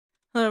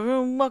Hello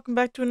everyone, welcome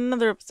back to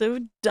another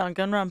episode of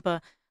Danganronpa.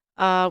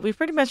 We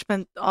pretty much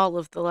spent all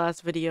of the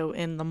last video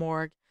in the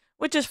morgue,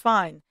 which is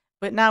fine,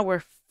 but now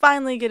we're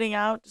finally getting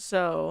out,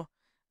 so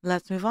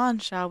let's move on,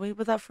 shall we?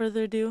 Without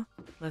further ado,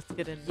 let's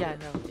get in. Yeah,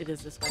 no, it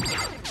is this way.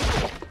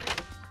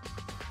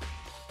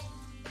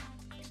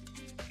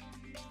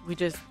 We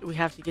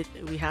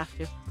have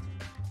to.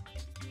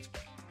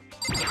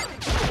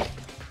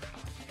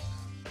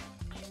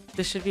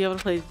 This should be able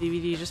to play the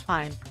DVD just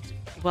fine.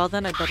 Well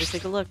then, I better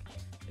take a look.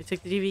 I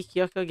took the DVD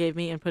Kyoko gave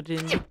me and put it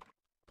in the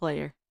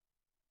player.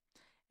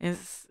 It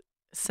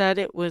said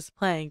it was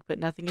playing, but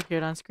nothing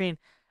appeared on screen.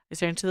 I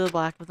stared into the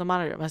black of the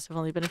monitor. It must have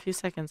only been a few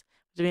seconds,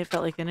 but to me it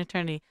felt like an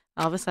eternity.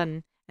 All of a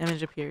sudden, an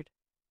image appeared.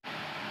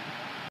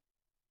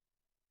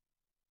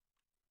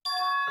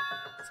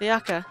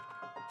 Sayaka.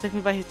 Took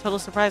me by total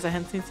surprise. I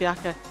hadn't seen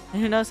Sayaka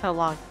in who knows how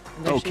long.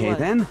 And there she Okay was.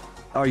 then,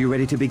 are you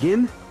ready to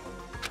begin?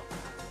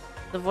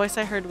 The voice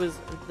I heard was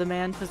the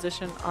man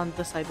positioned on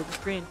the side of the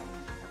screen.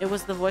 It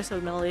was the voice of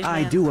a middle-aged man.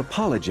 I do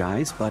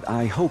apologize, but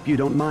I hope you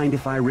don't mind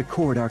if I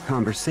record our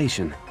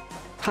conversation.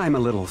 I'm a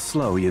little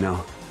slow, you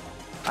know.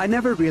 I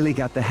never really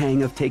got the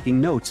hang of taking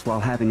notes while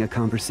having a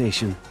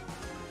conversation.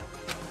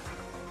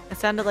 It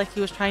sounded like he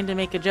was trying to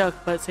make a joke,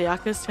 but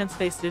Sayaka's tense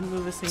face didn't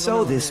move a single So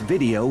millimeter. this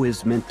video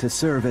is meant to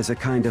serve as a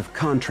kind of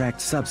contract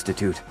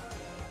substitute.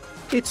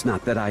 It's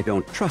not that I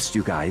don't trust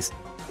you guys.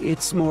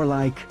 It's more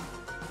like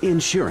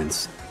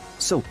insurance.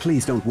 So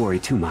please don't worry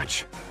too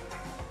much.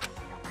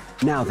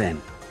 Now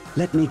then,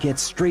 let me get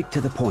straight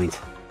to the point.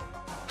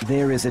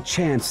 There is a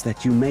chance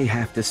that you may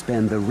have to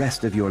spend the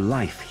rest of your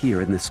life here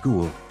in the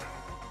school.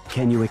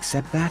 Can you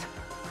accept that?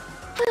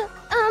 You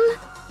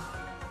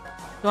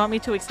want me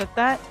to accept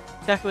that?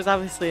 Sayaka was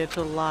obviously at a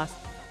total loss.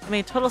 It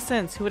made total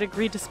sense. Who would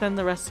agree to spend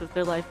the rest of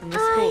their life in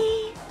this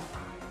school?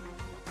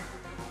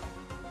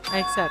 I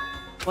accept.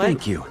 What?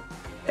 Thank you.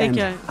 Thank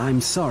And you. I'm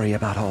sorry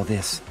about all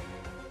this.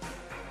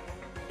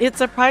 It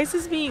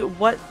surprises me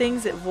what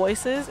things it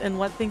voices and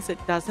what things it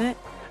doesn't.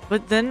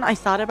 But then I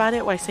thought about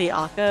it why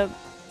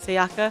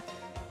Sayaka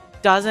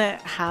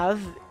doesn't have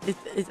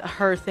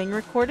her thing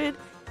recorded.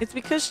 It's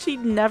because she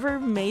never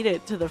made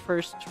it to the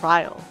first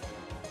trial.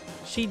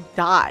 She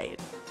died.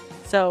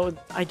 So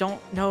I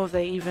don't know if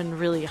they even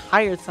really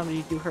hired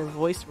somebody to do her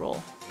voice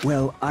role.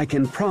 Well, I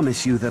can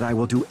promise you that I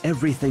will do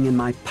everything in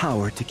my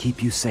power to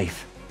keep you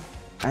safe.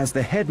 As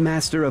the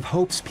headmaster of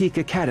Hope's Peak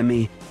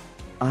Academy,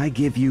 I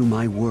give you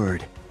my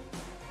word.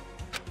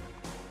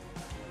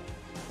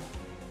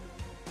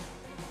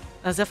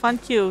 As if on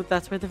cue,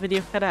 that's where the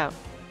video cut out.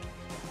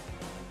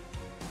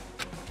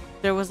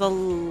 There was a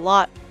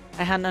lot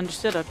I hadn't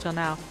understood up till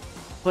now.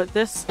 But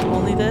this,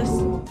 only this,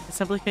 I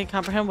simply couldn't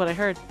comprehend what I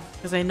heard.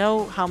 Because I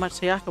know how much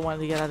Sayaka wanted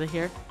to get out of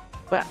here.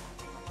 But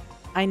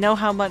I know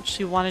how much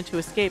she wanted to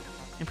escape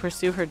and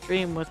pursue her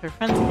dream with her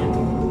friends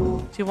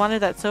again. She wanted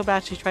that so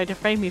bad she tried to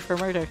frame me for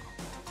murder.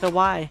 So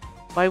why?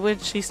 Why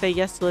would she say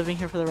yes to living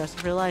here for the rest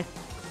of her life?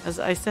 As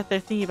I sat there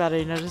thinking about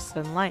it, I noticed a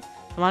sudden light.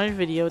 The monitor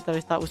video that I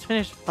thought was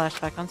finished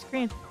flashed back on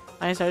screen.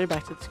 I started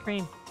back to the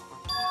screen.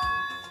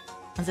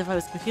 As if I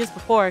was confused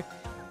before,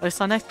 what I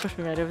saw next pushed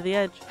me right over the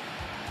edge.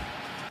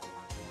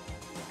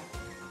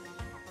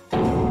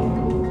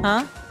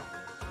 Huh?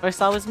 What I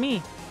saw was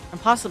me.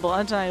 Impossible,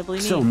 undeniably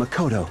me. So,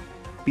 Makoto,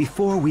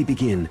 before we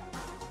begin,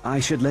 I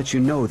should let you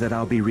know that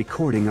I'll be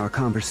recording our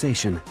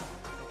conversation.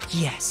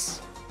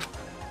 Yes.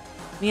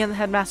 Me and the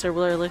headmaster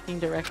were looking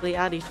directly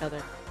at each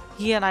other.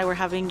 He and I were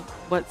having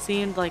what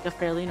seemed like a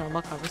fairly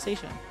normal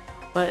conversation.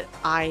 But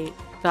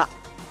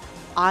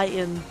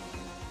in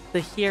the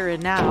here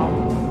and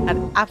now, had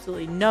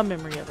absolutely no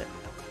memory of it.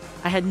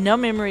 I had no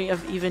memory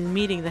of even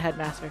meeting the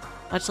headmaster,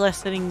 much less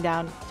sitting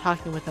down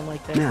talking with him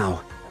like this.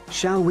 Now,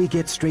 shall we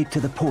get straight to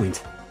the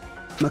point?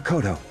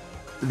 Makoto,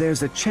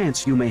 there's a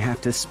chance you may have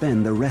to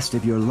spend the rest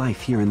of your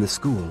life here in the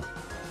school.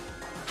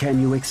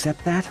 Can you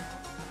accept that?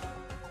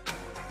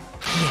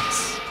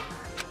 Yes.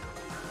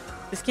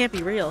 This can't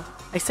be real.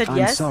 I said I'm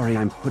yes? sorry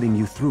I'm putting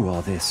you through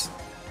all this.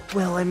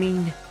 Well, I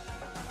mean,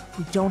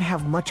 we don't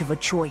have much of a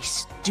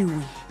choice, do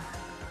we?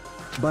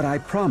 But I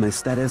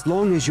promise that as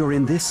long as you're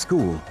in this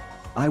school,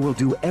 I will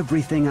do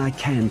everything I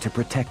can to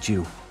protect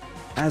you.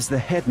 As the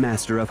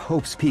headmaster of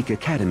Hope's Peak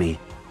Academy,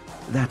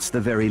 that's the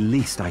very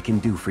least I can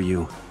do for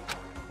you.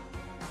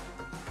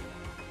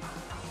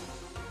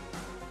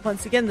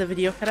 Once again, the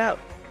video cut out.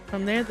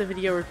 From there, the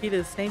video repeated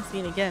the same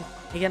scene again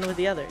with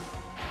the other.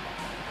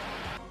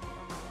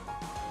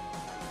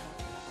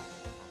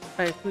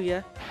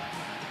 Byakuya.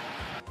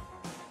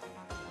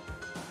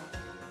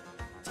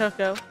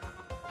 Toko.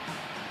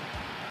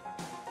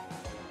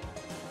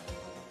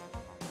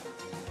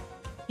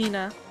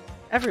 Hina.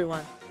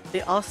 Everyone.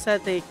 They all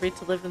said they agreed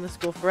to live in the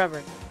school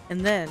forever.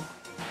 And then...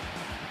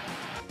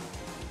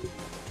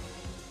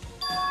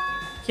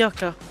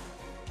 Kyoko.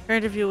 Her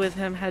interview with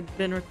him had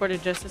been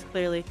recorded just as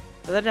clearly.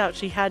 Without doubt,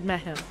 she had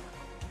met him.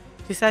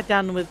 She sat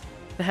down with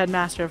the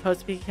headmaster of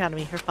Hope's Peak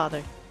Academy, her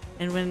father,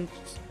 and when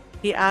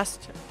he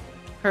asked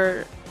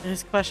her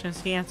his questions,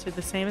 he answered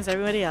the same as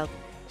everybody else.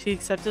 She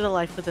accepted a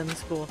life within the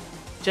school.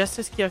 just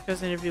as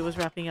Kyoko's interview was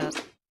wrapping up.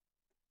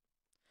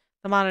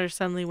 The monitor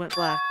suddenly went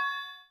black.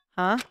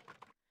 Huh?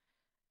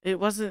 It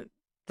wasn't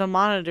the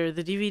monitor.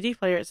 The DVD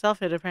player itself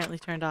had apparently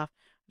turned off,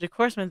 which of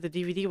course meant the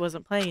DVD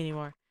wasn't playing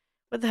anymore.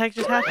 What the heck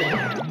just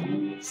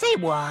happened? Say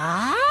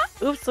what?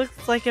 Oops,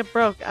 looks like it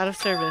broke out of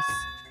service.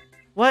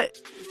 What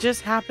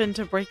just happened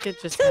to break it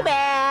just now? Too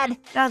bad.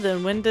 Now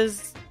then, when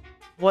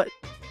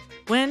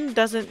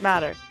doesn't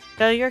matter.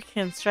 Failure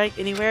can strike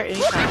anywhere,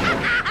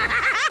 anytime.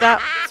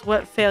 That's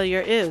what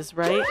failure is,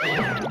 right?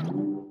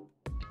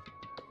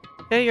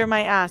 Failure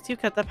my ass, you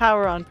cut the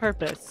power on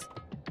purpose.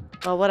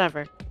 Well,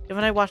 whatever. If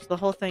when I watched the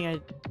whole thing,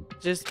 I'd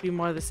just be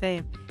more the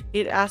same.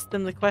 He'd ask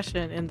them the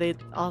question, and they'd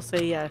all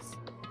say yes.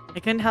 I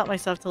couldn't help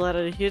myself to let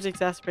out a huge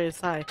exasperated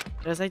sigh,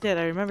 but as I did,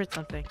 I remembered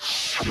something.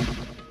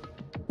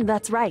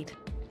 That's right.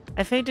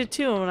 I fainted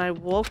too, and when I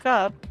woke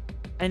up,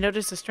 I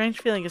noticed a strange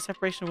feeling of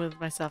separation with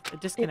myself, a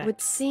disconnect. It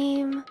would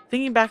seem...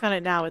 Thinking back on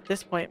it now, at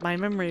this point, my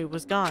memory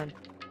was gone.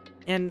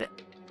 And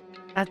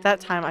at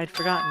that time, I'd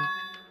forgotten.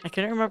 I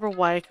couldn't remember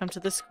why I come to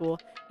this school.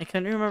 I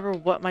couldn't remember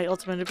what my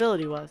ultimate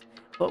ability was.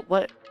 But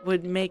what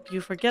would make you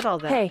forget all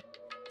that? Hey.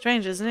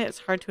 Strange, isn't it? It's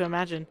hard to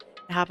imagine.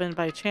 It happened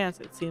by chance.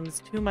 It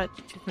seems too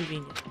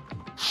convenient.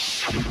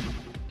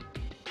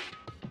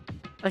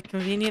 A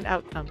convenient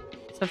outcome.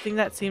 Something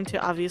that seemed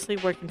to obviously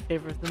work in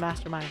favor of the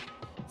mastermind.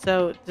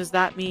 So, does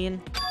that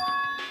mean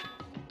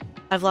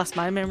I've lost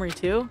my memory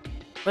too?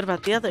 What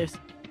about the others?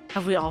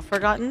 Have we all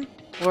forgotten?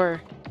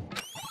 Or...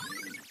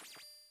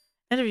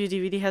 Interview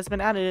DVD has been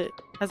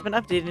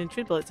updated in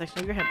Truth Bullet section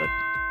of your handbook.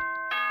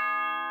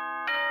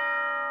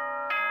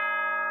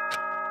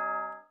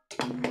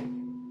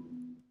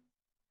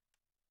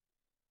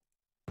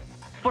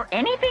 For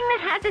anything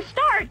that has a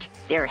start,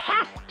 there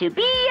has to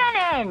be an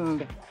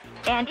end.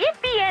 And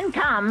if the end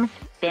comes,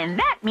 then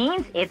that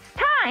means it's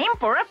time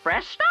for a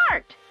fresh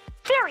start.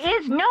 There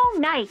is no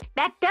night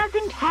that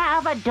doesn't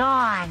have a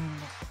dawn.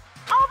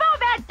 Although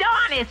that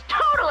dawn is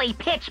totally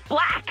pitch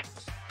black,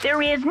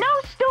 there is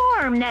no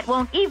storm that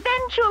won't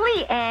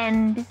eventually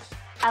end.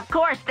 Of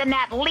course, then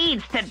that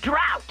leads to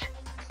drought.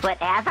 But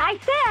as I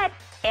said,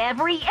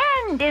 every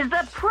end is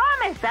the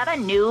promise of a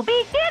new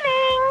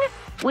beginning.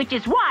 Which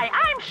is why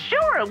I'm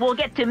sure we'll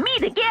get to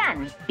meet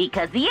again,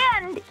 because the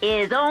end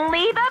is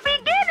only the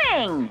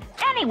beginning.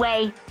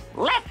 Anyway,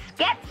 let's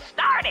get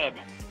started.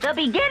 The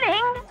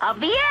beginning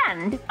of the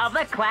end of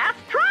the class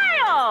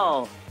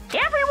trial.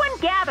 Everyone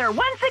gather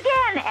once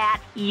again at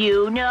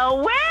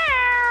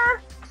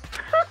you-know-where.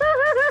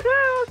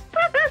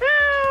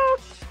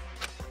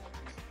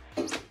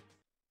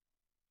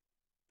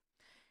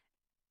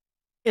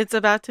 It's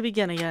about to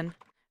begin again.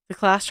 The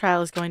class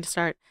trial is going to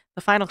start.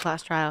 The final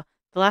class trial.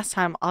 The last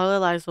time all our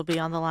lives will be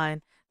on the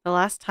line. The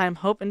last time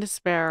hope and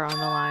despair are on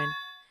the line.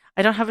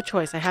 I don't have a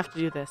choice. I have to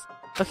do this.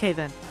 Okay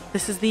then.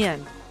 This is the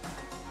end.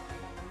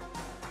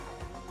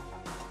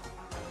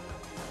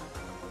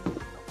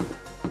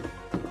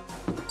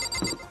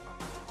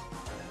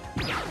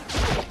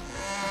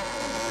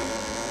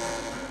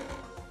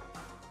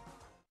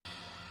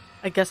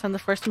 I guess I'm the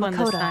first one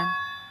this Makoto. time.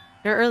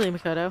 You're early,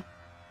 Makoto.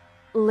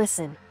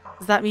 Listen.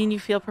 Does that mean you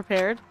feel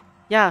prepared?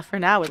 Yeah, for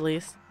now at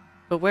least.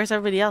 But where's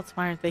everybody else?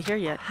 Why aren't they here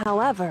yet?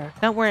 However...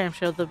 Don't worry, I'm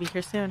sure they'll be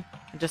here soon.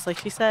 And just like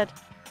she said.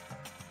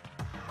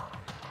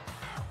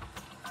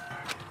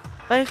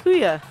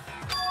 Byakuya!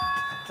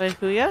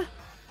 Byakuya?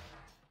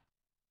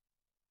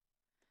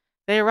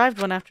 They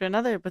arrived one after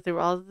another, but they were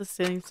all in the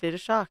same state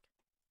of shock.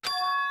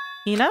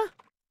 Hina?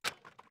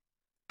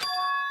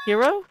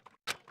 Hiro?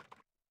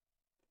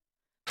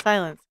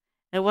 Silence.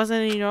 It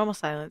wasn't any normal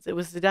silence. It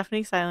was the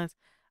deafening silence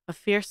of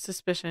fierce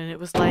suspicion. It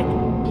was like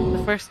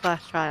the first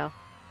class trial.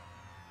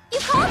 You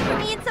called for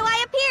me and so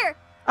I appear!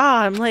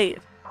 Ah, I'm late.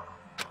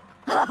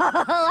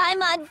 I'm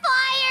on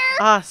fire!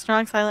 Ah,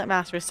 strong silent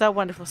master. So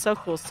wonderful, so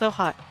cool, so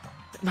hot.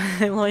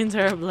 My loins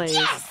are ablaze.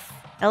 Yes!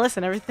 Now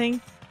listen,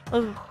 everything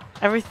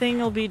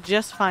will be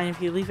just fine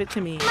if you leave it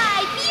to me.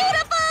 My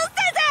beautiful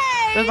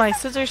scissors! With my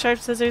sharp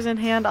scissors in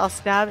hand, I'll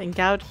stab and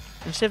gouge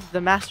and shift the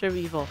master of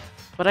evil.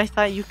 But I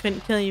thought you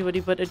couldn't kill anybody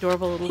but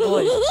adorable little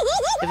boys.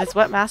 If it's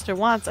what master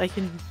wants, it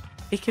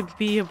could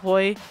be a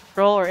boy,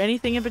 girl, or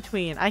anything in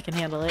between. I can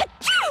handle it.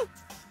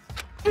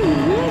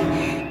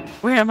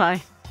 Where am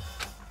I?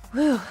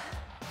 Whew.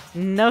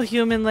 No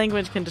human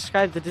language can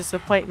describe the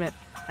disappointment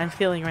I'm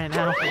feeling right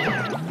now.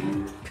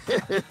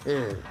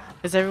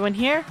 Is everyone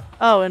here?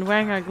 Oh, and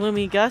wearing our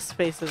gloomy Gus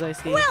faces, I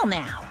see. Well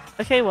now.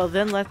 Okay, well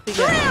then let's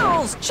begin.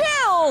 Chills!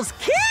 Chills!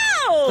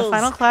 Kills! The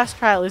final class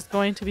trial is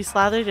going to be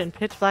slathered in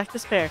pitch black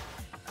despair.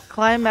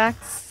 Climax...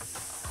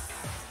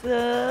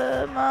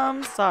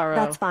 sorrow.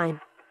 That's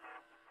fine.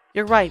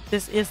 You're right,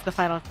 this is the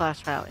final class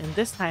trial, and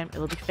this time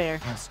it'll be fair.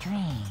 How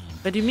strange.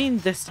 What do you mean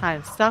this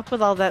time? Stop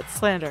with all that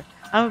slander.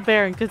 I'm a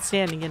bear in good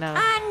standing, you know.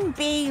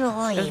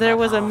 Unbelievable. If there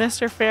was a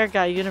Mr. Fair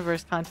Guy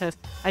Universe contest,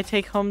 I'd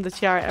take home the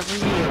tiara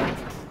every year.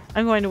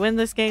 I'm going to win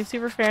this game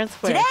super fair and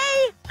square.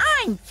 Today,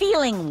 I'm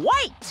feeling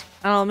white.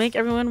 And I'll make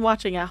everyone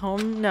watching at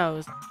home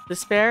knows.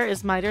 Despair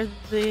is mightier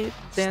than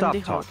Stop the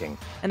hope. talking.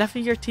 Enough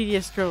of your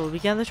tedious drivel.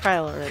 Begin the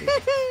trial already.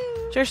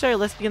 Sure,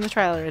 let's begin the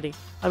trial already.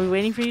 I'll be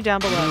waiting for you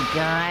down below. You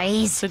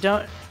guys. So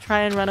don't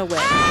try and run away.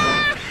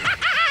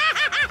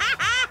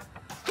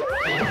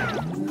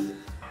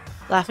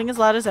 Laughing as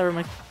loud as ever,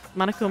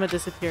 Monokuma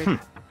disappeared.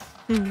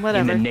 Whatever.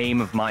 In the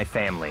name of my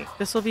family.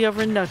 This will be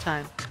over in no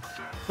time.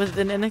 With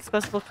an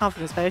inexpressible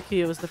confidence,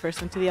 Byakuya was the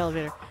first into the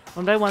elevator.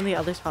 One by one, the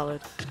others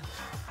followed.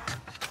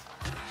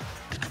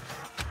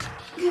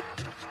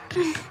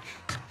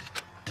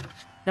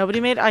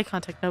 Nobody made eye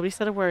contact. Nobody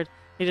said a word.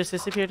 They just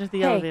disappeared into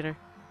the elevator.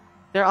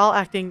 They're all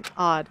acting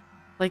odd.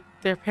 Like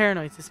they're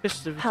paranoid,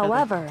 suspicious of each other.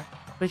 However.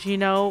 But you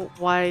know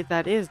why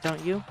that is,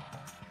 don't you?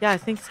 Yeah, I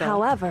think so.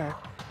 However.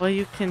 Well,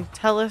 you can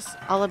tell us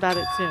all about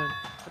it soon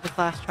at the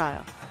class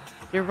trial.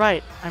 You're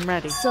right. I'm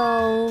ready.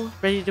 So...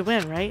 Ready to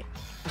win, right?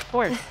 Of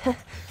course.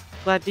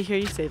 Glad to hear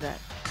you say that.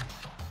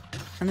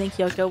 And then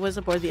Kyoko was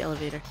aboard the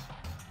elevator.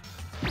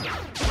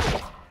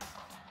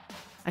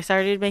 I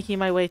started making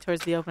my way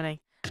towards the opening.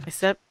 I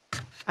step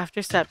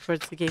after step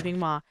towards the gaping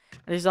maw.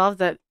 I resolved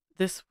that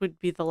this would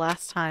be the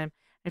last time.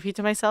 I repeat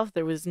to myself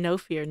there was no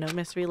fear, no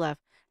mystery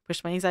left. I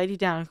pushed my anxiety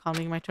down,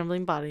 calming my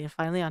trembling body, and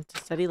finally onto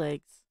steady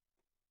legs.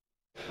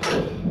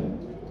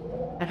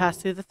 I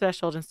passed through the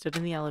threshold and stood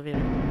in the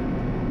elevator.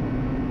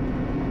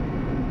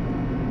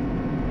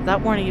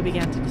 Without warning, it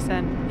began to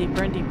descend,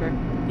 deeper and deeper,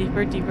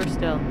 deeper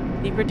still,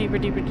 deeper,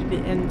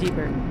 and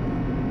deeper.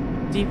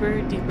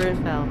 Deeper it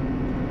fell.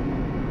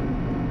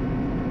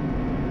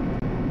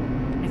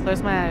 I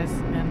closed my eyes,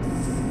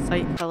 and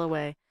sight fell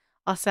away.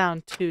 All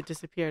sound, too,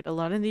 disappeared.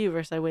 Alone in the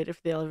universe, I waited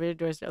for the elevator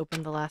doors to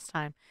open the last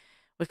time.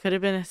 What could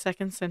have been a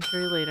second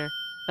century later,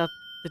 felt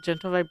the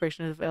gentle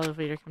vibration of the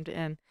elevator come to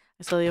end.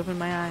 I slowly opened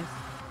my eyes.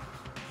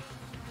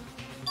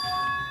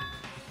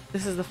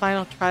 This is the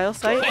final trial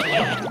site?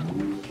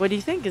 What do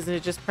you think? Isn't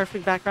it just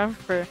perfect background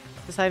for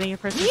deciding a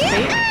person's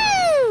fate?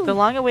 The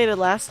long-awaited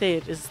last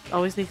stage is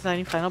always the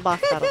exciting final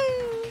boss battle.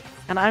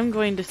 And I'm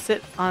going to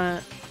sit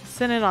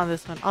in on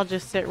this one. I'll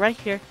just sit right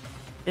here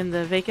in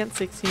the vacant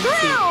 16th seat.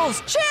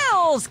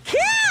 Chills!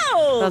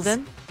 Kills! So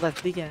then,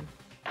 let's begin.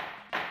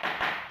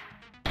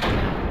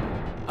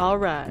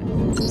 Alright.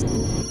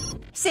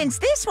 Since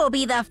this will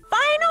be the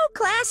final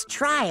class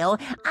trial,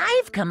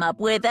 I've come up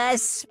with a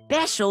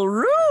special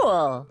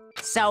rule.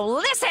 So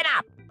listen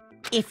up!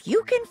 If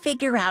you can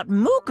figure out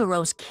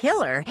Mukuro's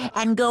killer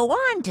and go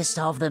on to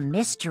solve the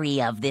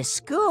mystery of this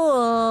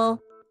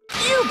school,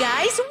 you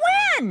guys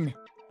win!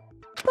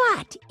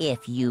 But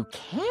if you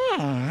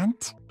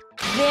can't,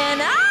 then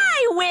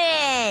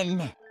I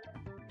win!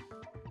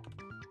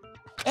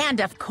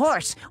 And of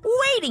course,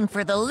 waiting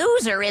for the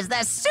loser is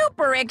the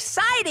super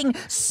exciting,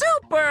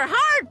 super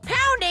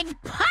heart-pounding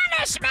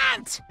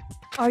punishment!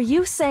 Are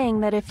you saying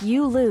that if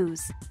you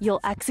lose,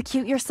 you'll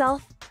execute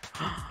yourself?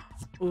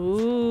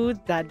 Ooh,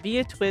 that'd be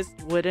a twist,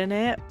 wouldn't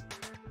it?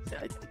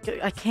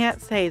 I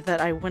can't say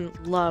that I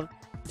wouldn't love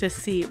to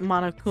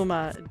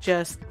Monokuma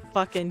just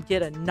fucking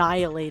get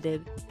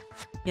annihilated.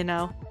 You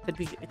know?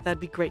 That'd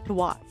be great to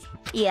watch.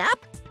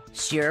 Yep,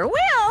 sure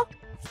will.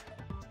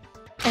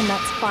 And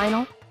that's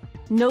final?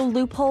 No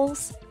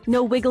loopholes?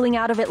 No wiggling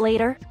out of it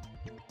later?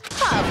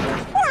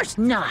 Of course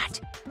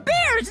not!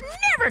 Bears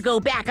never go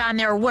back on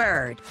their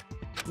word!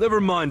 Never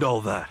mind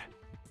all that.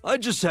 I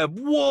just have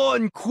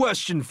one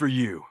question for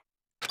you.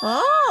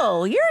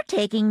 Oh, you're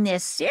taking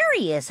this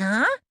serious,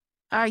 huh?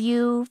 Are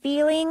you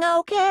feeling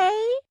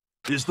okay?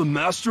 Is the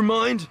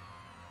mastermind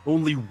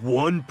only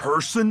one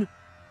person?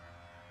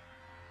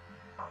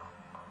 I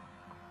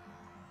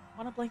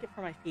want a blanket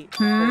for my feet.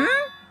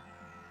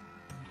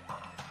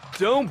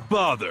 Don't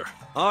bother.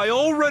 I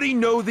already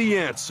know the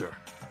answer.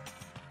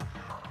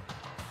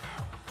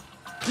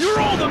 You're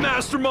all the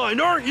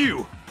mastermind, aren't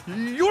you?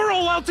 You're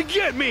all out to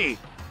get me!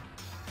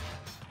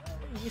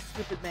 You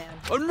stupid man.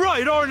 I'm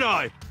right, aren't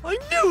I? I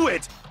knew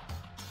it!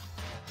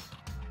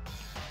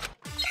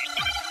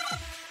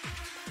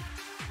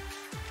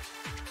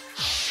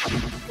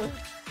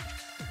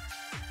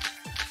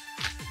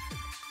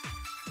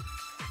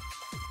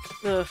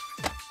 Ugh.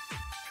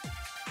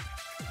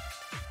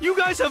 You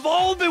guys have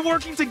all been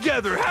working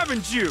together,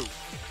 haven't you?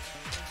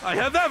 I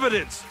have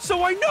evidence,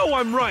 so I know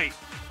I'm right.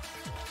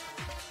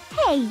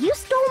 Hey, you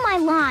stole my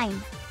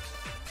line.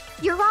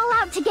 You're all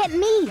out to get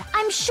me.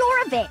 I'm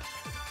sure of it.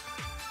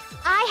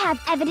 I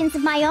have evidence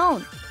of my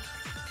own.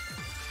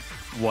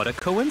 What a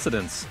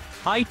coincidence.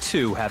 I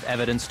too have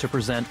evidence to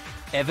present.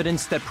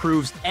 Evidence that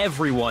proves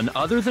everyone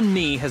other than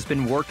me has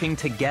been working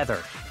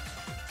together.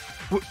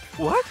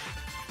 What?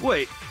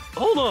 Wait,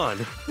 hold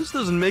on. This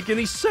doesn't make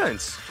any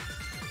sense.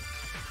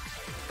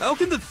 How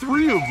can the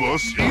three of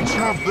us each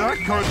have that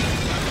kind?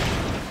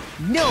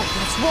 No,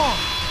 that's wrong.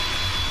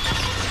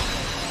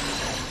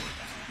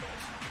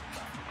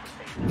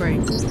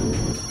 Great.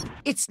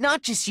 It's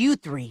not just you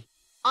three.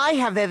 I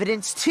have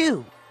evidence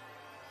too.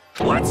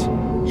 What?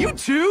 You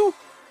too?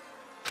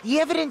 The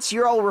evidence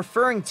you're all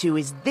referring to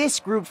is this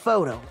group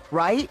photo,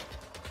 right?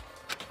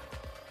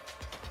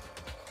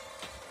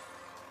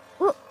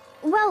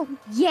 Well,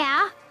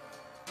 yeah.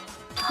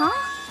 Huh?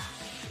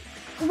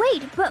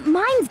 Wait, but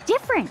mine's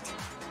different.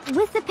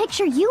 With the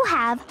picture you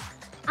have,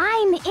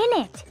 I'm in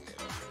it.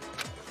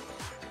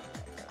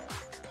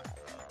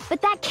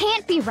 But that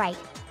can't be right.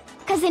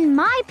 Because in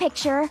my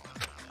picture...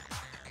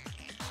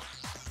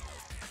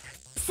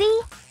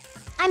 See?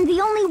 I'm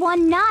the only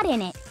one not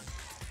in it.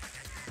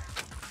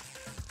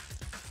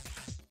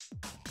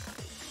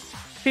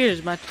 Feared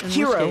as much in which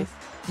Hero, case.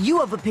 you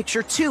have a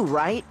picture too,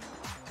 right?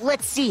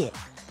 Let's see it.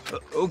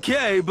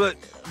 Okay, but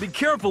be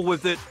careful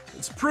with it.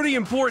 It's pretty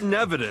important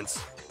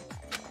evidence.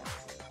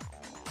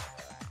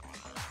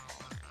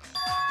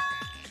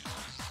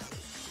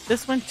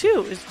 This one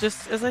too is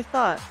just as I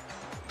thought.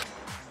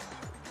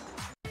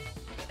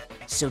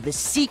 So the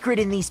secret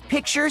in these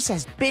pictures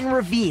has been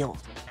revealed.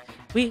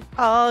 We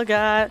all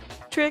got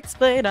tricks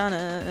played on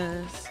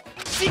us.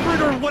 Secret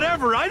or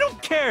whatever, I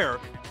don't care.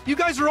 You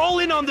guys are all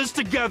in on this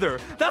together.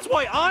 That's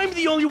why I'm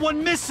the only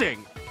one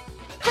missing.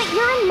 But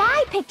you're in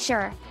my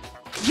picture.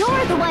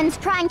 You're the ones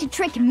trying to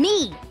trick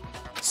me.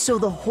 So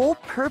the whole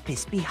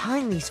purpose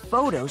behind these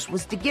photos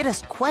was to get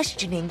us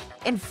questioning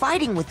and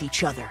fighting with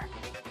each other.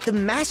 The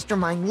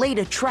mastermind laid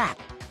a trap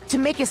to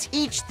make us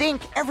each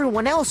think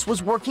everyone else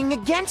was working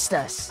against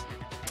us.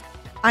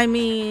 I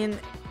mean,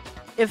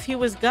 if he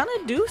was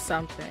gonna do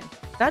something,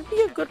 that'd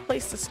be a good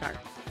place to start.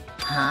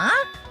 Huh?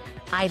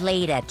 I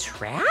laid a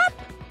trap?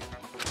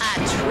 A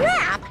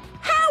trap?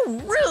 How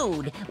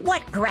rude!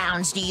 What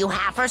grounds do you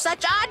have for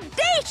such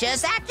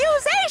audacious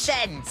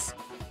accusations?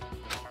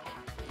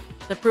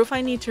 The proof I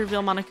need to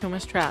reveal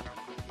Monokuma's trap.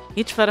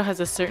 Each photo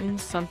has a certain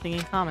something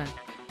in common.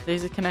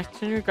 There's a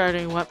connection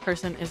regarding what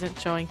person isn't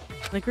showing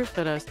in the group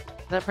photos.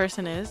 That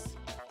person is...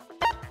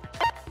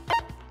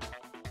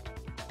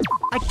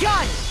 I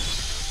got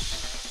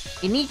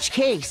it! In each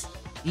case,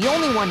 the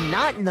only one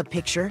not in the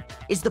picture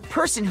is the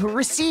person who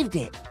received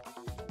it.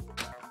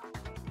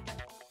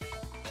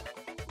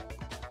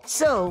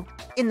 So,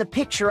 in the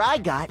picture I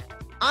got,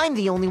 I'm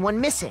the only one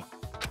missing.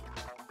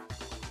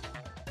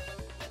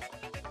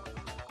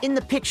 In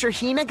the picture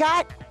Hina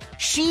got,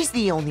 she's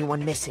the only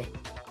one missing.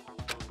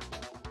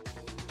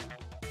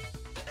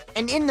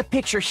 And in the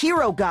picture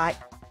Hiro got,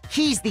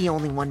 he's the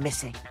only one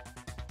missing.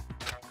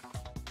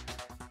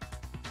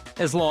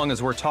 As long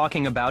as we're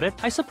talking about it,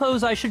 I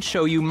suppose I should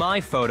show you my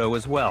photo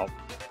as well.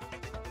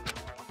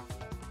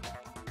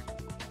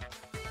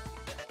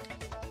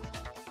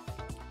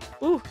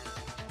 Ooh.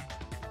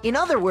 In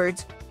other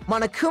words,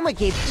 Monokuma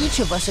gave each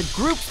of us a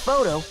group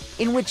photo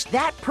in which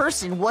that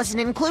person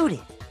wasn't included.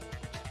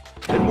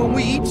 And when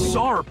we each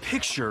saw our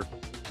picture,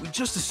 we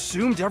just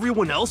assumed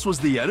everyone else was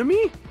the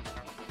enemy?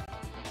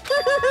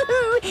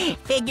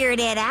 Figured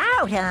it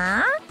out,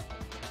 huh?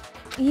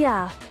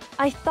 Yeah,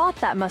 I thought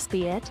that must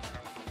be it.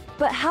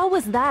 But how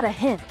was that a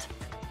hint?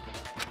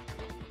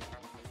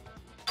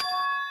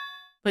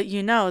 But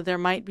you know, there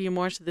might be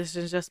more to this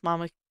than just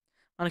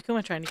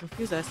Monokuma trying to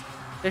confuse us.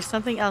 There's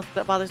something else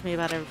that bothers me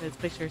about everybody's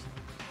pictures.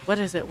 What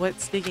is it?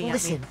 What's sticking at me?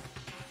 Listen,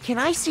 can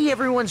I see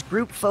everyone's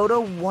group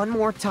photo one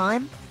more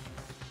time?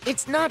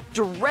 It's not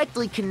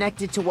directly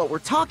connected to what we're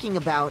talking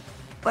about,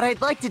 but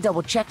I'd like to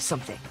double check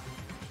something.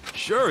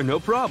 Sure,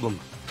 no problem.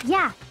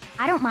 Yeah,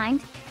 I don't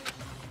mind.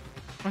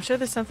 I'm sure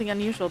there's something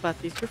unusual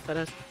about these group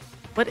photos.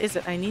 What is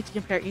it? I need to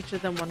compare each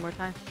of them one more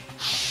time.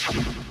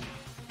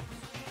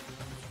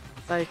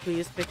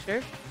 Saikuya's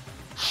picture.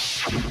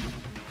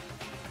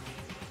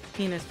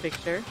 Hina's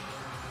picture.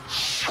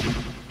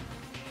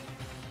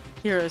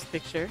 Hiro's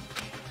picture.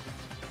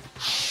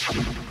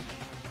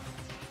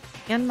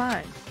 And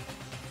mine.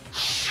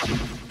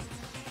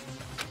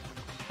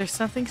 There's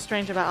something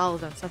strange about all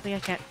of them. Something I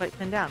can't quite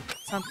pin down.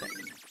 Something.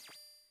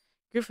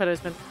 Group photo has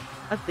been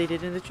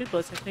updated in the truth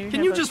bullet section of your Can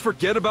you handbook. just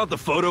forget about the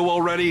photo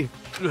already?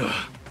 Ugh.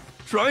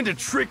 Trying to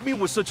trick me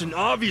with such an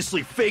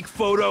obviously fake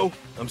photo?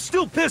 I'm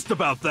still pissed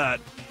about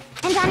that.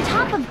 And on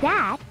top of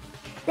that,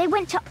 they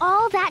went to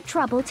all that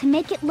trouble to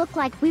make it look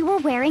like we were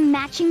wearing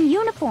matching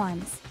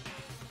uniforms.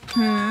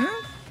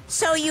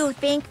 So you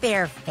think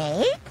they're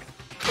fake?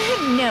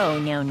 No,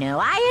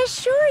 I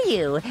assure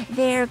you,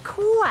 they're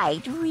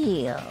quite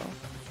real.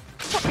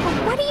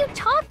 What are you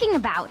talking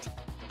about?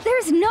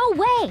 There's no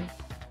way.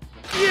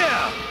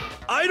 Yeah!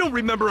 I don't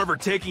remember ever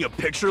taking a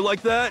picture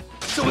like that,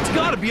 so it's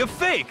gotta be a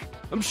fake.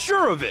 I'm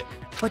sure of it.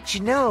 But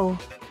you know,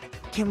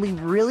 can we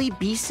really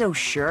be so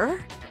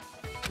sure?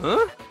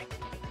 Huh?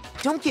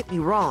 Don't get me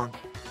wrong,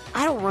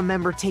 I don't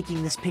remember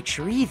taking this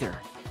picture either.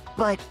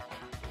 But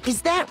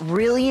is that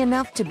really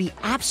enough to be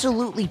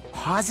absolutely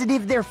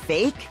positive they're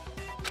fake?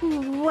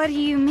 What do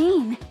you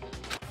mean?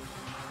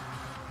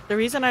 The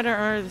reason I don't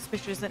remember this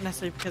picture isn't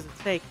necessarily because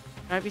it's fake.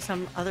 There might be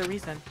some other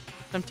reason.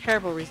 Some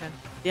terrible reason.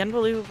 The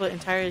unbelievable,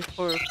 entirely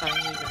horrifying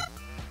reason.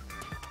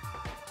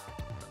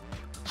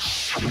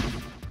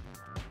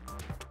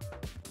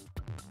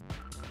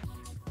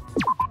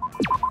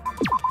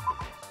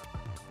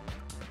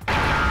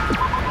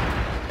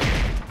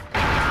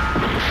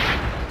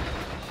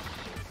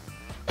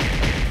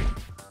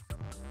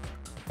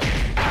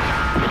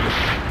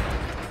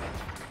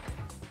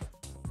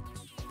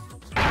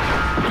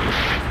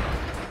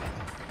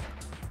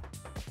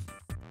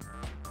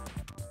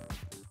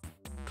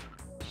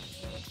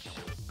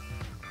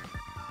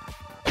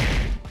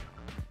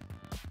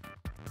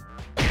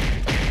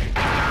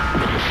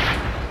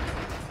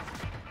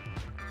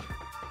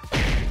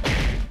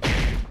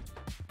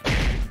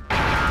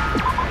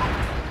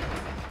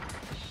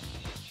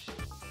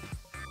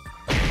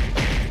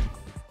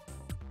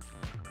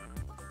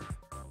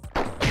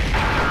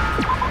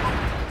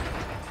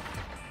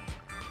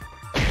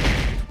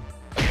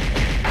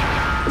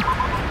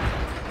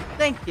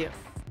 Thank you.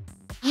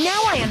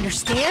 Now I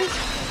understand.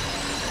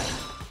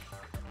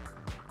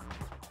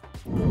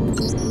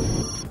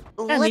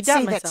 Let's doubt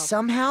say that myself.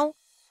 somehow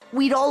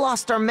we'd all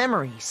lost our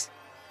memories.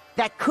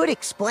 That could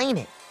explain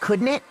it,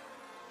 couldn't it?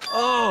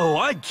 Oh,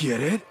 I get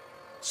it.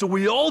 So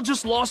we all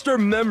just lost our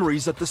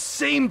memories at the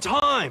same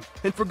time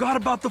and forgot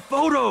about the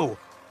photo.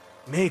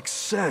 Makes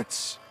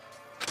sense.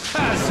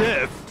 As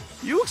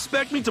if. You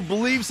expect me to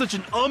believe such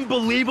an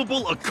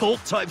unbelievable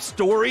occult-type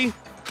story?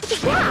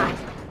 Yeah!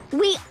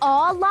 We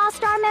all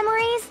lost our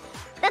memories?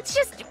 That's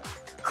just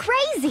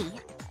crazy.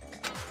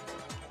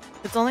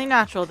 It's only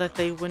natural that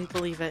they wouldn't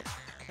believe it.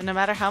 And no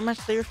matter how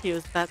much they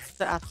refuse, that's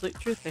the absolute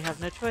truth. They have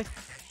no choice.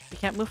 We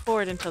can't move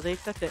forward until they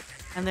accept it.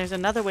 And there's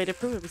another way to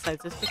prove it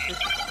besides this picture.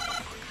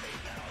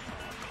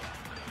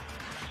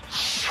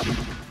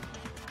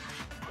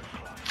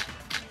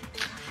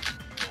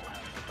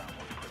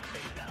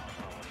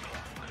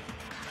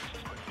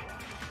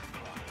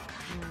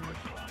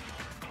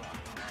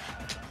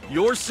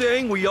 You're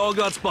saying we all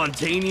got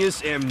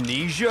spontaneous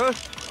amnesia?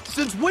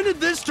 Since when did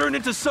this turn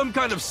into some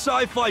kind of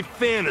sci-fi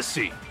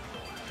fantasy?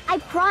 I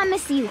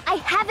promise you, I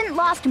haven't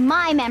lost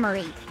my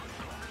memory.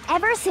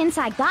 Ever since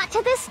I got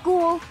to this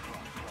school,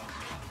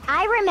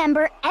 I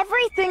remember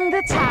everything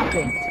that's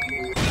happened.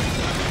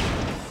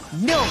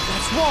 No,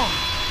 that's wrong.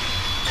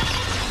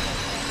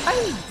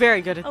 I'm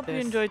very good at this. Hope you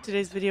enjoyed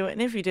today's video,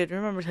 and if you did,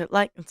 remember to hit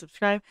like and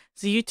subscribe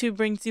so YouTube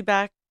brings you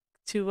back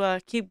to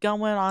keep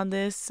going on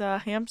this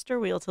hamster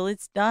wheel till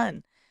it's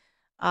done.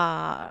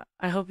 I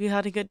hope you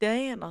had a good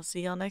day, and I'll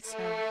see y'all next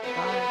time.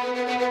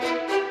 Bye.